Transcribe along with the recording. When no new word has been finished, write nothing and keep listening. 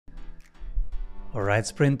All right,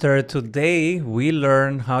 Sprinter, today we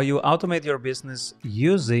learn how you automate your business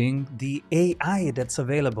using the AI that's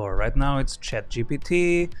available. Right now it's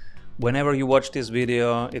ChatGPT. Whenever you watch this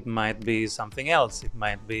video, it might be something else. It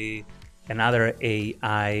might be another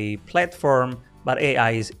AI platform, but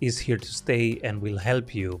AI is here to stay and will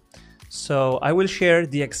help you. So I will share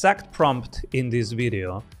the exact prompt in this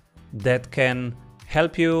video that can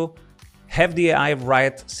help you have the AI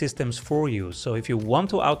write systems for you. So if you want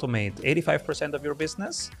to automate 85% of your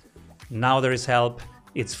business, now there is help.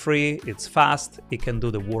 It's free, it's fast, it can do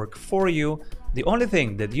the work for you. The only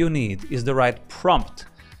thing that you need is the right prompt.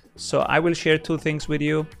 So I will share two things with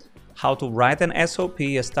you: how to write an SOP,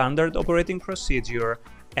 a standard operating procedure,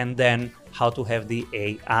 and then how to have the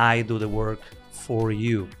AI do the work for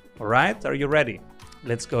you. All right, are you ready?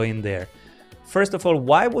 Let's go in there. First of all,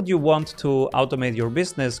 why would you want to automate your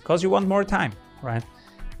business? Because you want more time, right?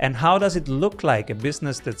 And how does it look like a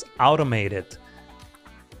business that's automated?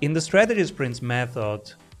 In the Strategy Sprints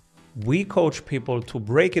method, we coach people to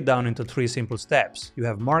break it down into 3 simple steps. You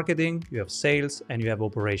have marketing, you have sales, and you have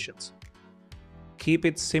operations. Keep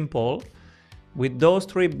it simple. With those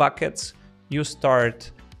 3 buckets, you start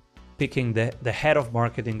picking the head of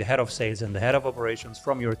marketing, the head of sales, and the head of operations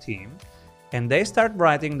from your team. And they start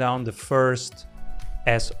writing down the first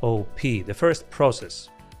SOP, the first process.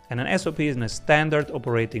 And an SOP is a standard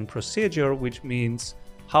operating procedure, which means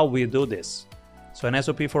how we do this. So an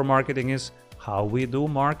SOP for marketing is how we do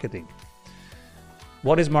marketing.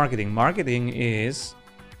 What is marketing? Marketing is,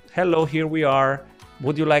 hello, here we are.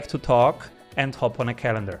 Would you like to talk? And hop on a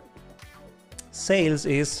calendar. Sales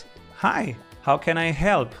is, hi, how can I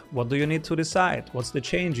help? What do you need to decide? What's the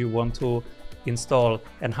change you want to install,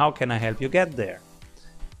 and how can I help you get there?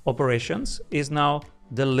 Operations is now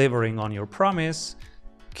delivering on your promise,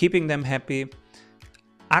 keeping them happy,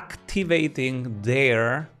 activating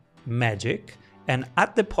their magic, and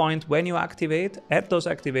at the point when you activate, at those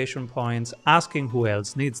activation points, asking who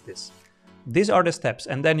else needs this. These are the steps,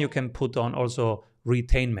 and then you can put on also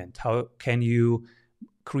retainment. How can you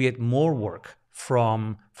create more work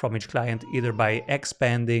from each client, either by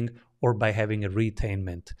expanding or by having a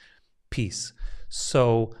retainment piece.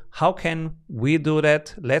 So how can we do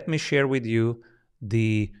that? Let me share with you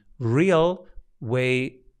the real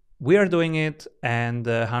way we are doing it, and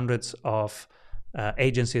hundreds of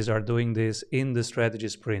agencies are doing this in the Strategy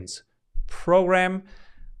Sprints program.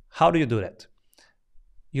 How do you do that?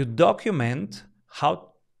 You document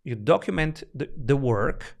the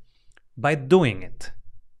work by doing it.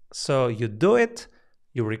 So you do it,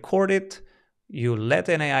 you record it, you let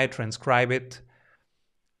an AI transcribe it,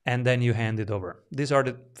 and then you hand it over. These are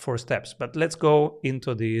the 4 steps, but let's go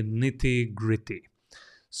into the nitty-gritty.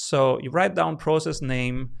 So you write down process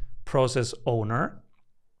name, process owner.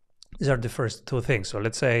 These are the first 2 things. So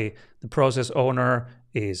let's say the process owner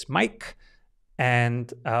is Mike,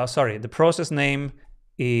 and the process name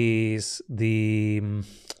is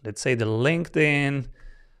let's say the LinkedIn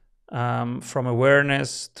from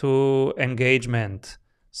awareness to engagement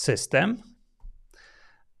system.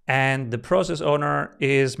 And the process owner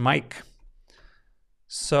is Mike.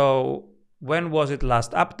 So when was it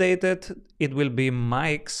last updated? It will be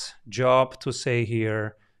Mike's job to say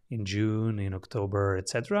here in June, in October,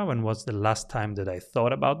 etc. When was the last time that I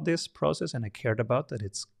thought about this process and I cared about that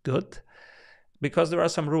it's good? Because there are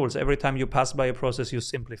some rules. Every time you pass by a process, you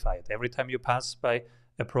simplify it. Every time you pass by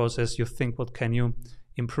a process, you think, what can you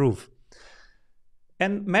improve?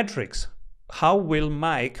 And metrics. How will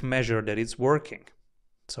Mike measure that it's working?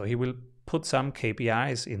 So he will put some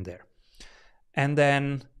KPIs in there. And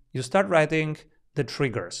then you start writing the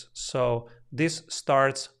triggers. So this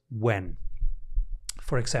starts when.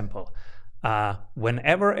 For example,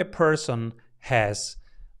 whenever a person has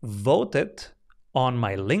voted on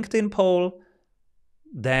my LinkedIn poll,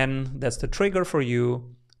 then that's the trigger for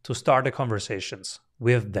you to start the conversations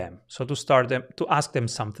with them. So to ask them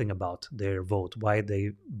something about their vote, why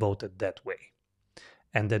they voted that way,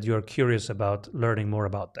 and that you're curious about learning more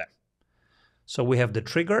about them. So we have the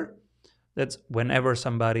trigger. That's whenever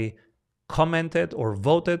somebody commented or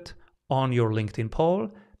voted on your LinkedIn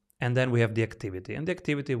poll. And then we have the activity. And the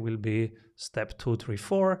activity will be step 2, 3,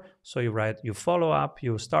 4. So you follow up,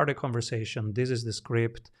 you start a conversation. This is the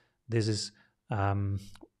script. This is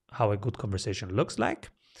how a good conversation looks like.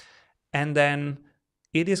 And then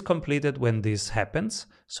it is completed when this happens.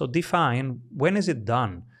 So define when is it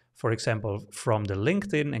done. For example, from the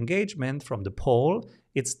LinkedIn engagement, from the poll,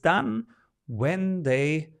 it's done when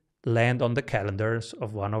they land on the calendars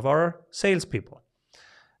of one of our salespeople.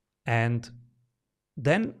 And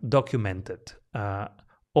then document it.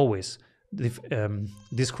 Always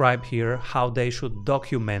describe here how they should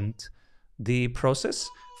document the process,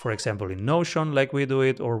 for example, in Notion, like we do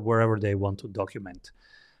it, or wherever they want to document.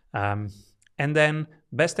 And then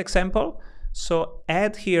best example. So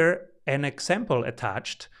add here an example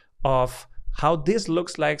attached of how this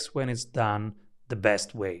looks like when it's done the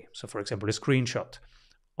best way. So for example, a screenshot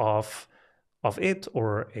of it,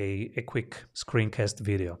 or a quick screencast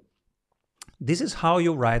video. This is how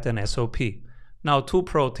you write an SOP. Now, 2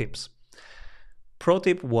 pro tips. Pro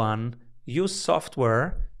tip 1, use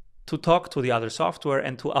software to talk to the other software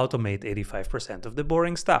and to automate 85% of the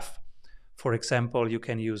boring stuff. For example, you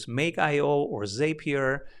can use Make.io or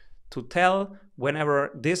Zapier to tell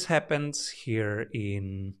whenever this happens here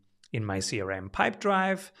in my CRM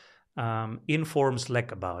Pipedrive, inform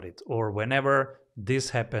Slack about it, or whenever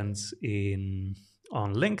this happens on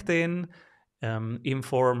LinkedIn,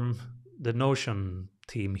 inform the Notion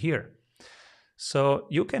team here. So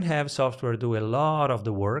you can have software do a lot of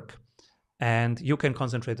the work, and you can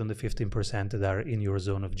concentrate on the 15% that are in your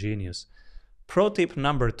zone of genius. Pro tip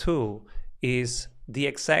number 2 is the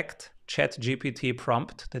exact ChatGPT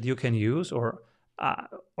prompt that you can use, or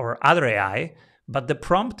other AI, but the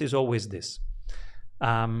prompt is always this.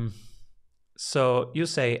 So you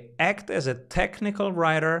say, act as a technical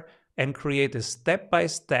writer and create a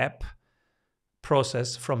step-by-step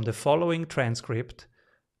process from the following transcript.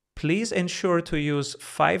 Please ensure to use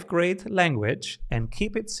 5-grade language and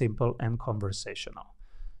keep it simple and conversational.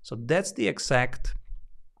 So that's the exact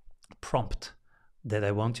prompt that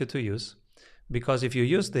I want you to use, because if you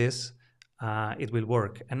use this, it will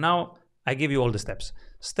work. And now I give you all the steps.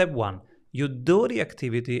 Step 1, you do the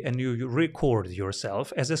activity and you record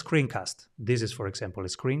yourself as a screencast. This is, for example, a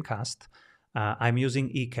screencast. I'm using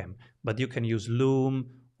Ecamm, but you can use Loom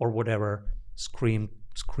or whatever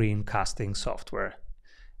screencasting software.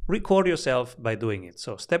 Record yourself by doing it.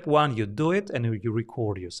 So step 1, you do it and you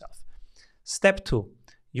record yourself. Step 2,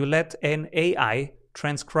 you let an AI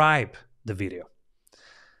transcribe the video.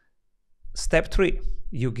 Step 3,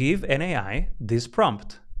 you give an AI this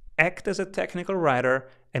prompt. Act as a technical writer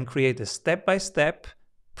and create a step-by-step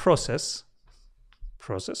process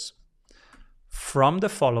from the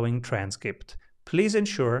following transcript. Please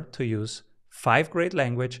ensure to use 5-grade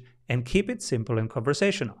language and keep it simple and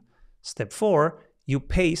conversational. Step 4, you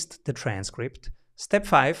paste the transcript. Step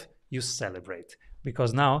 5, you celebrate,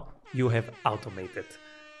 because now you have automated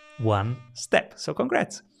 1 step. So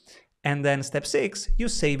congrats. And then step 6, you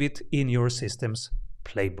save it in your system's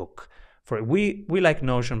playbook. We like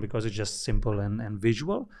Notion because it's just simple and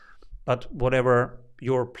visual, but whatever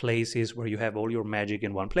your place is where you have all your magic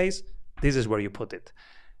in one place, this is where you put it.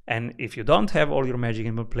 And if you don't have all your magic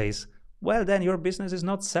in one place, well, then your business is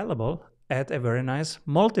not sellable at a very nice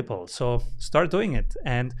multiple. So start doing it.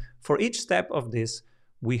 And for each step of this,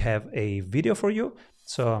 we have a video for you.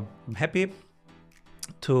 So I'm happy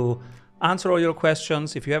to answer all your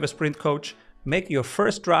questions. If you have a sprint coach, make your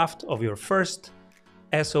first draft of your first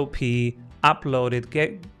SOP, upload it,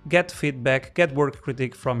 get feedback, get work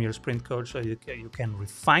critique from your sprint coach so you can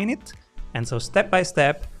refine it. And so step by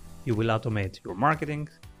step, you will automate your marketing,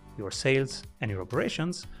 your sales, and your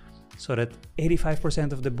operations so that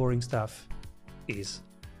 85% of the boring stuff is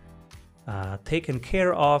taken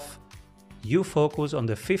care of. You focus on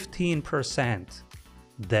the 15%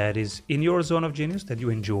 that is in your zone of genius that you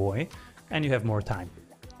enjoy, and you have more time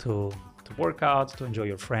to work out, to enjoy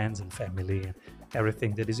your friends and family and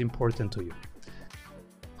everything that is important to you.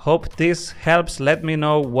 Hope this helps. Let me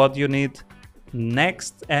know what you need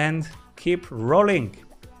next and keep rolling.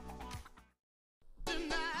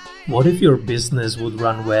 What if your business would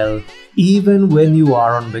run well even when you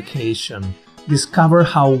are on vacation? Discover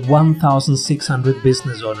how 1,600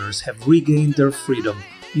 business owners have regained their freedom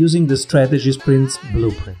using the Strategy Sprints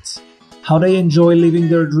blueprints. How they enjoy living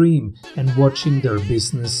their dream and watching their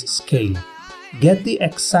business scale. Get the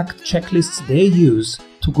exact checklists they use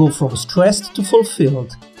to go from stressed to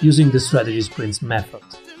fulfilled using the Strategy Sprints method.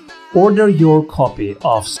 Order your copy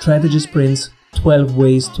of Strategy Sprints 12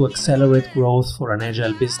 Ways to Accelerate Growth for an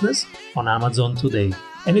Agile Business on Amazon today.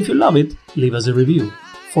 And if you love it, leave us a review.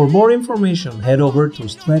 For more information, head over to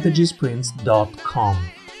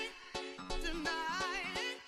strategysprints.com.